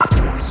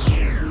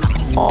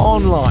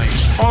Online,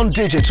 on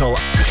digital,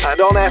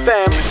 and on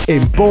FM.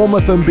 In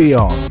Bournemouth and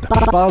beyond.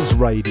 Buzz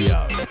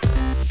Radio.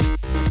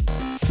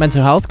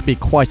 Mental health can be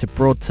quite a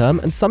broad term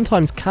and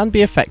sometimes can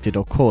be affected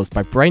or caused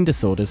by brain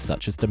disorders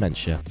such as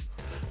dementia.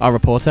 Our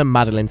reporter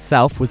Madeline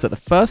Self was at the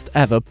first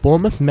ever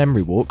Bournemouth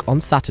Memory Walk on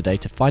Saturday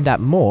to find out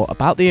more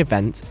about the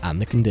event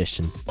and the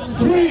condition. 3, 2,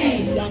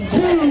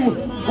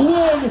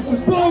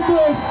 1,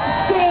 Bournemouth,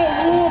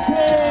 start walking!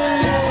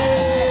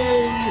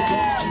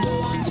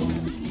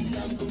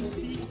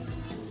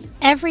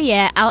 Every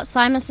year,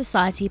 Alzheimer's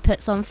Society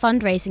puts on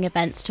fundraising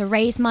events to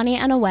raise money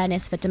and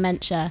awareness for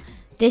dementia.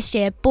 This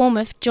year,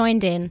 Bournemouth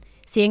joined in,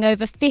 seeing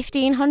over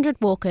 1,500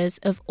 walkers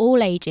of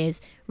all ages,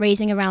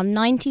 raising around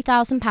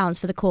 £90,000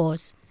 for the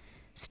cause.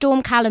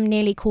 Storm Callum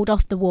nearly called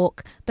off the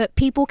walk, but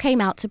people came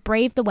out to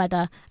brave the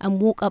weather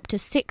and walk up to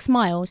 6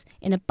 miles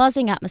in a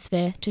buzzing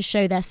atmosphere to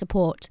show their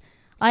support.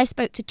 I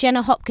spoke to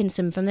Jenna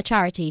Hopkinson from the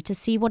charity to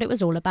see what it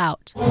was all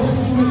about.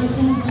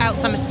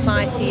 Alzheimer's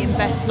Society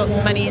invests lots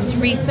of money into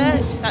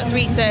research. That's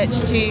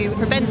research to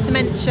prevent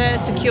dementia,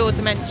 to cure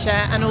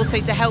dementia, and also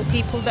to help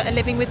people that are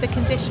living with the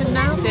condition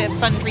now, to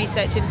fund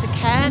research into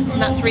care,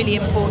 and that's really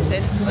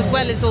important. As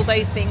well as all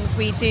those things,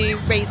 we do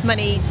raise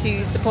money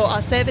to support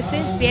our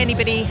services.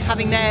 Anybody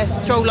having their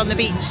stroll on the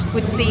beach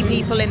would see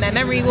people in their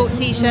Memory Walk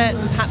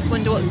t-shirts and perhaps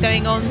wonder what's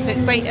going on, so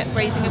it's great at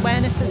raising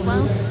awareness as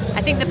well.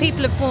 I think the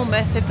people of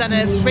Bournemouth have done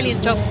a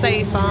brilliant job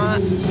so far.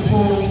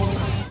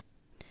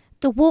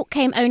 The walk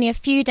came only a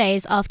few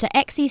days after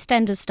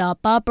ex-EastEnders star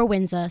Barbara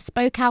Windsor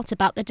spoke out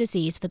about the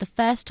disease for the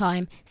first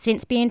time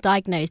since being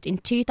diagnosed in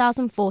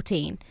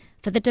 2014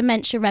 for the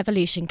Dementia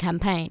Revolution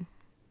campaign.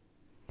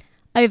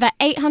 Over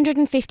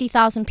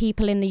 850,000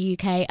 people in the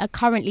UK are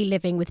currently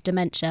living with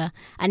dementia,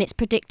 and it's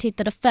predicted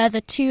that a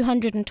further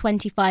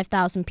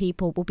 225,000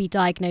 people will be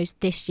diagnosed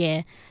this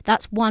year.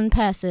 That's one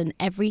person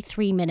every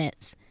 3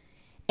 minutes.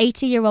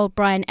 80-year-old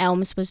Brian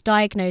Elms was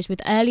diagnosed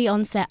with early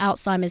onset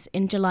Alzheimer's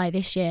in July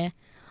this year.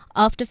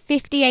 After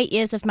 58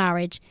 years of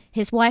marriage,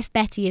 his wife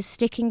Betty is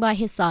sticking by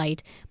his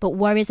side, but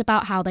worries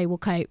about how they will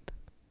cope.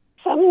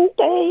 Some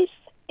days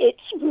it's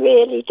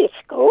really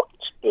difficult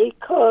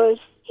because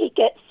he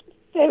gets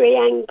very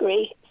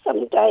angry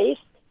some days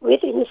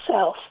with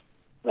himself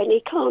when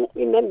he can't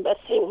remember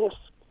things.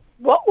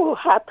 What will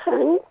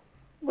happen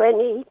when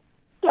he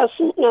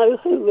doesn't know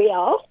who we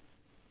are?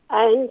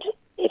 And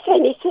if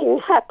anything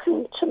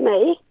happened to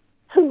me,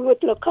 who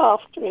would look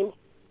after him?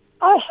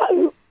 I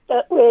hope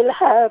that we'll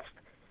have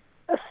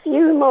a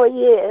few more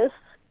years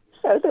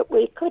so that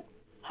we could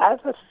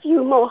have a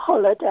few more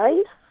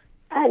holidays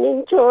and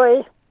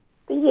enjoy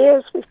the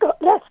years we've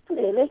got left,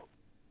 really.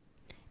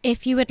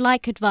 If you would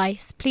like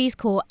advice, please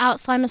call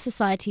Alzheimer's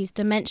Society's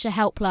Dementia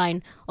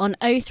Helpline on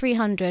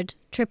 0300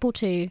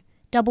 222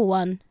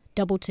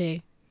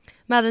 1122.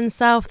 Madeline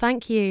Self,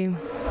 thank you.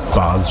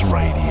 Buzz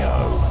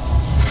Radio.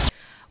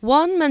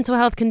 One mental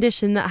health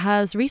condition that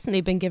has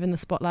recently been given the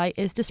spotlight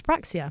is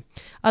dyspraxia,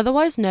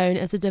 otherwise known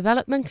as the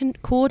Development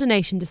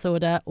Coordination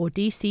Disorder, or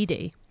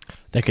DCD.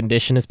 The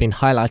condition has been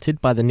highlighted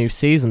by the new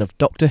season of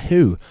Doctor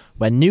Who,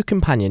 where new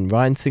companion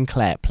Ryan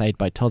Sinclair, played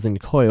by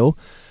Tosin Coyle,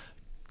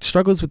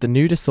 struggles with the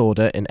new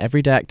disorder in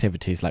everyday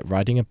activities like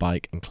riding a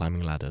bike and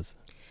climbing ladders.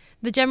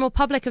 The general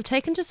public have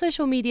taken to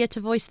social media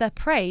to voice their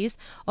praise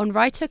on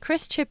writer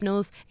Chris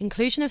Chibnall's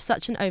inclusion of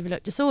such an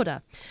overlooked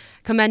disorder,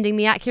 commending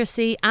the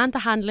accuracy and the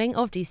handling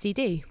of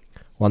DCD.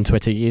 One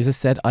Twitter user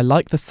said, "I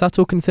like the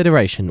subtle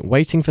consideration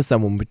waiting for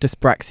someone with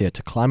dyspraxia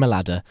to climb a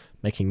ladder,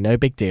 making no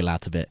big deal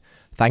out of it.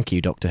 Thank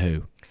you, Doctor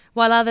Who."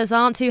 While others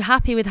aren't too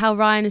happy with how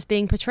Ryan is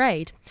being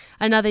portrayed.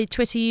 Another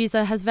Twitter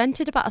user has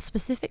vented about a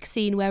specific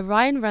scene where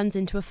Ryan runs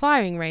into a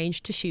firing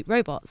range to shoot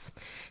robots,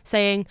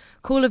 saying,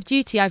 "Call of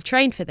Duty, I've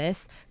trained for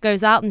this,"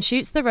 goes out and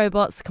shoots the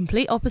robots,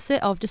 complete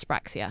opposite of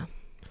dyspraxia.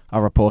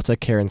 Our reporter,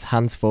 Kieran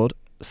Hansford,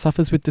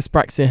 suffers with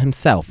dyspraxia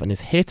himself and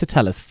is here to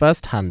tell us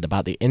firsthand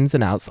about the ins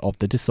and outs of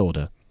the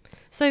disorder.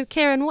 So,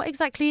 Kieran, what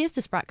exactly is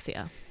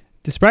dyspraxia?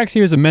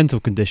 Dyspraxia is a mental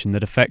condition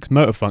that affects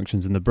motor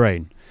functions in the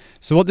brain.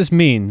 So what this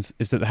means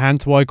is that the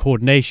hand-to-eye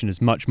coordination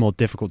is much more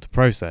difficult to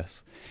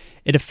process.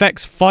 It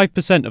affects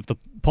 5% of the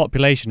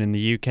population in the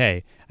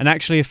UK and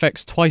actually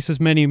affects twice as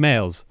many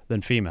males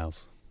than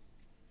females.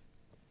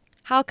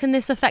 How can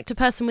this affect a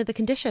person with the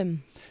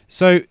condition?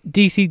 So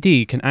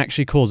DCD can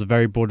actually cause a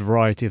very broad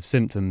variety of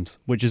symptoms,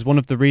 which is one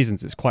of the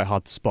reasons it's quite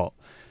hard to spot.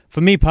 For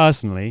me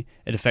personally,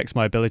 it affects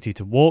my ability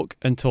to walk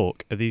and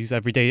talk, as these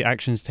everyday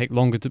actions take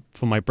longer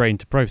for my brain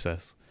to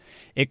process.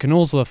 It can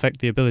also affect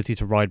the ability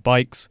to ride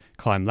bikes,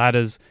 climb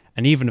ladders,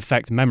 and even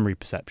affect memory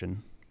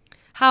perception.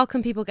 How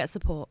can people get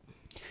support?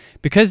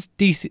 Because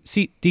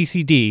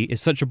DCD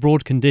is such a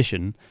broad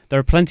condition, there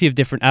are plenty of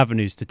different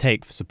avenues to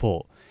take for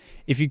support.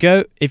 If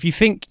you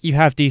think you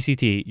have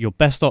DCD, your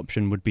best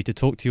option would be to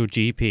talk to your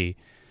GP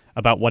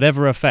about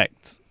whatever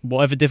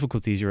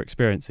difficulties you're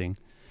experiencing.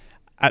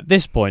 At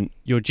this point,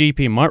 your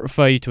GP might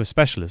refer you to a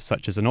specialist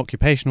such as an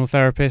occupational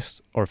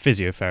therapist or a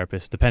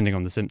physiotherapist, depending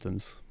on the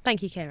symptoms.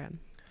 Thank you, Kieran.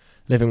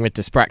 Living with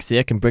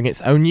dyspraxia can bring its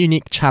own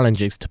unique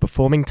challenges to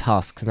performing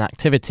tasks and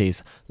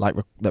activities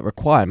that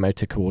require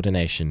motor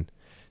coordination.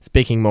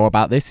 Speaking more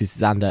about this is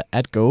Xander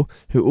Edgall,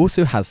 who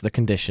also has the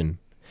condition.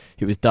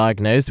 He was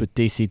diagnosed with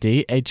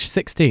DCD aged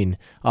 16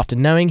 after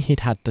knowing he'd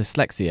had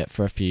dyslexia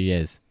for a few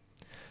years.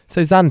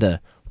 So Xander,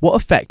 what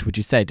effect would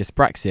you say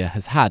dyspraxia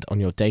has had on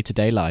your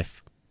day-to-day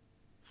life?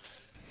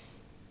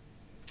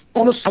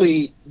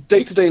 Honestly,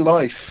 day-to-day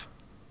life,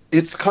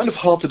 it's kind of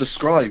hard to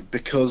describe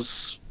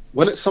because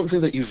when it's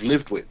something that you've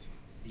lived with,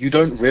 you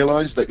don't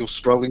realise that you're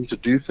struggling to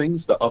do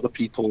things that other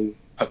people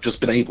have just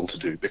been able to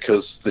do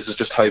because this is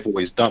just how you've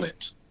always done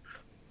it.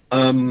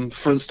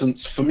 For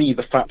instance, for me,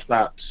 the fact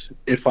that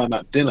if I'm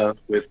at dinner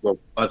with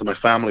either my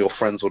family or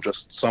friends or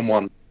just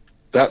someone,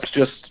 it's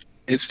just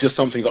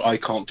something that I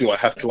can't do. I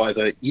have to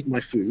either eat my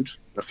food,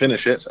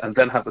 finish it, and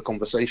then have the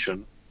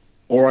conversation,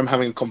 or I'm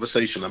having a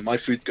conversation and my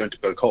food's going to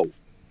go cold.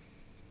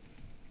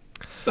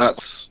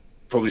 That's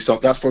probably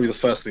the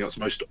first thing that's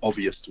most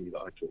obvious to me that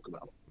I talk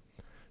about.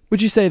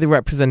 Would you say the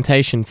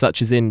representation,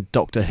 such as in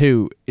Doctor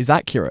Who, is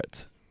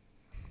accurate?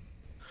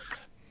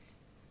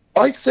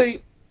 I'd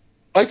say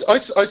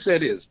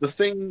it is. The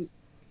thing,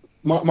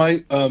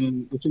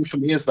 the thing for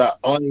me is that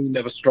I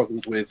never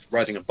struggled with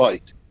riding a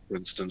bike, for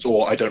instance,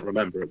 or I don't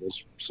remember. It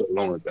was so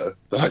long ago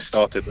that I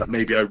started that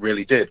maybe I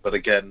really did. But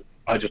again,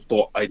 I just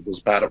thought I was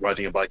bad at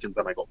riding a bike, and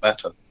then I got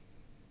better.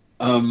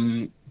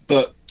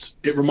 But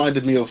it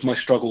reminded me of my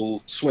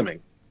struggle swimming.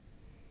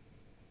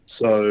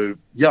 So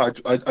yeah,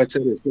 I'd say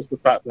it's just the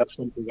fact that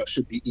something that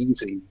should be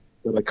easy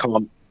that I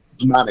can't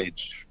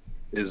manage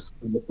is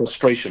the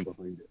frustration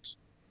behind it.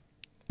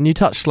 And you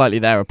touched slightly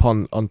there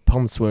upon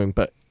swimming,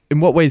 but in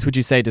what ways would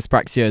you say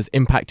dyspraxia has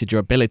impacted your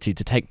ability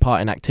to take part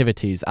in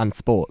activities and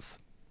sports?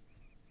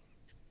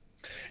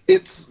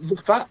 It's the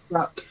fact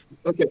that,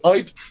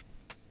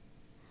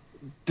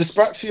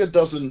 dyspraxia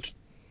doesn't,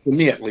 for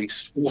me at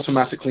least,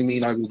 automatically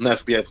mean I will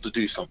never be able to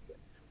do something.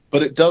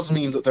 But it does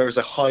mean that there is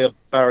a higher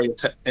barrier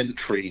to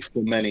entry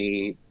for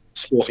many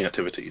sporting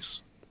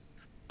activities.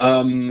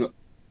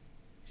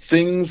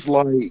 Things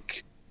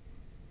like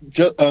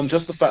just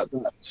the fact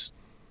that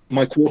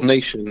my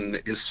coordination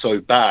is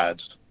so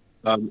bad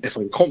if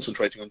I'm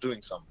concentrating on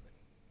doing something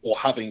or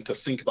having to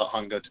think about how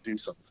I'm going to do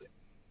something,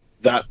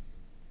 that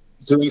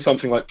doing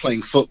something like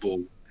playing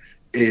football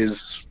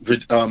is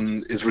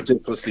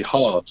ridiculously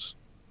hard.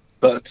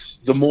 But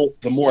the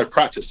more I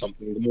practice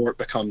something, the more it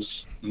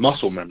becomes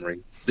muscle memory,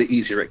 the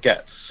easier it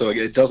gets. So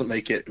it doesn't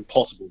make it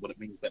impossible, but it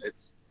means that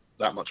it's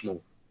that much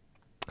more.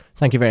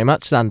 Thank you very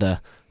much,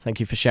 Xander. Thank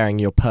you for sharing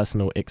your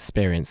personal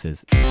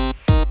experiences.